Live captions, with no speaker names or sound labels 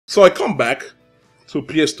So I come back to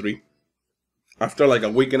PS3 after like a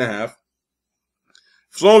week and a half.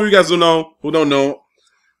 Some of you guys who don't know,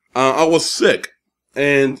 I was sick,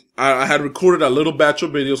 and I had recorded a little batch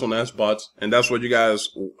of videos on Xbox, and that's what you guys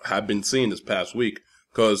have been seeing this past week.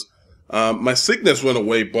 Because my sickness went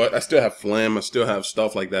away, but I still have phlegm, I still have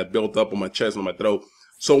stuff like that built up on my chest and my throat.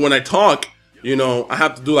 So when I talk, you know, I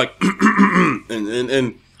have to do like,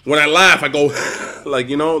 and when I laugh, I go like,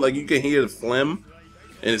 you know, like you can hear the phlegm,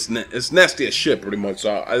 and it's nasty as shit, pretty much.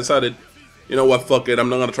 So I decided, you know what, fuck it, I'm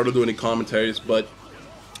not gonna try to do any commentaries, but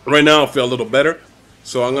right now I feel a little better,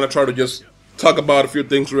 so I'm gonna try to just talk about a few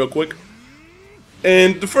things real quick.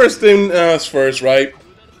 And the first thing is first, right?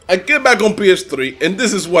 I get back on PS3, and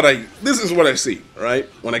this is what I see, right?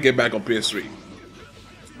 When I get back on PS3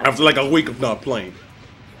 after like a week of not playing,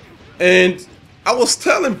 and I was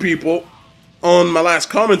telling people on my last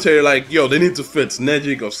commentary, like, yo, they need to fix Neji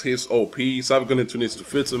because he's OP. Cyberconnector needs to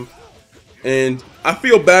fix him, and I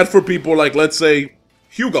feel bad for people like, let's say,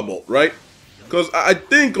 Hugo Bolt, right? Because I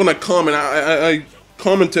think on a comment, I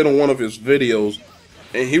commented on one of his videos,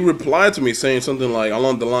 and he replied to me saying something like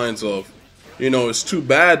along the lines of, you know, it's too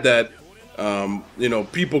bad that, you know,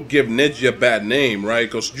 people give Neji a bad name, right?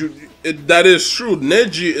 Because that is true.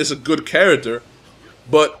 Neji is a good character,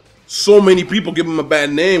 but so many people give him a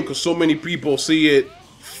bad name because so many people see it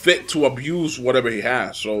fit to abuse whatever he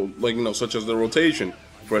has. So, like, you know, such as the rotation,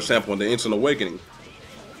 for example, in the Instant Awakening.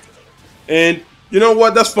 And you know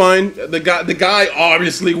what? That's fine. The guy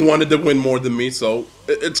obviously wanted to win more than me, so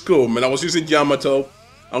it's cool, man. I was using Yamato.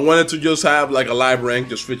 I wanted to just have like a live rank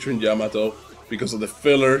just featuring Yamato because of the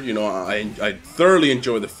filler. You know, I thoroughly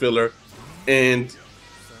enjoy the filler, and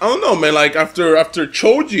I don't know, man. Like after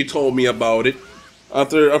Choji told me about it,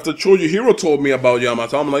 after Choji Hero told me about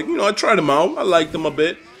Yamato, I'm like, you know, I tried him out. I liked him a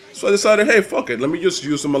bit, so I decided, hey, fuck it. Let me just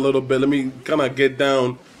use him a little bit. Let me kind of get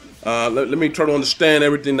down. Let me try to understand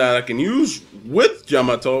everything that I can use with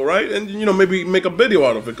Yamato, right? And, you know, maybe make a video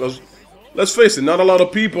out of it, because, let's face it, not a lot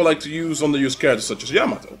of people like to use underused characters such as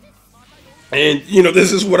Yamato. And, you know,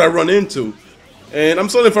 this is what I run into. And I'm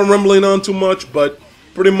sorry if I'm rambling on too much, but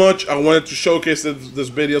pretty much I wanted to showcase this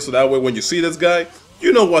video so that way when you see this guy,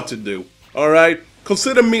 you know what to do, alright?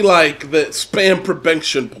 Consider me like the spam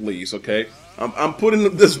prevention police, okay? I'm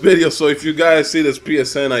putting this video so if you guys see this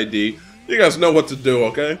PSN ID, you guys know what to do,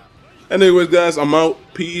 okay? Anyways, guys, I'm out.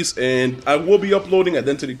 Peace, and I will be uploading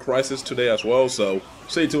Identity Crisis today as well, so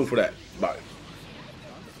stay tuned for that. Bye.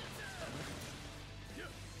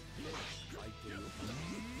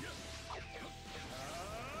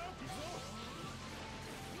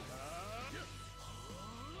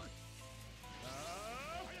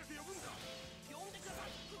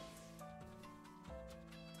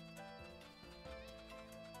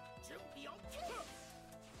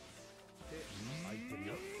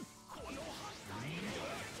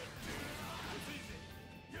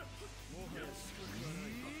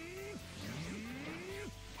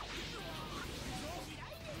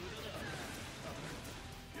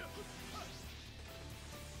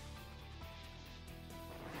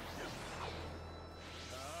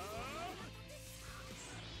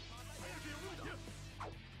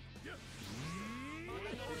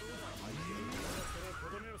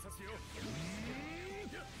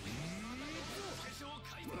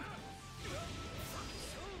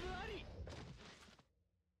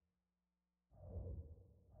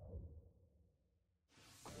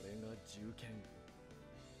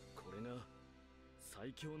これが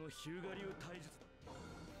最強の日向流体術だ。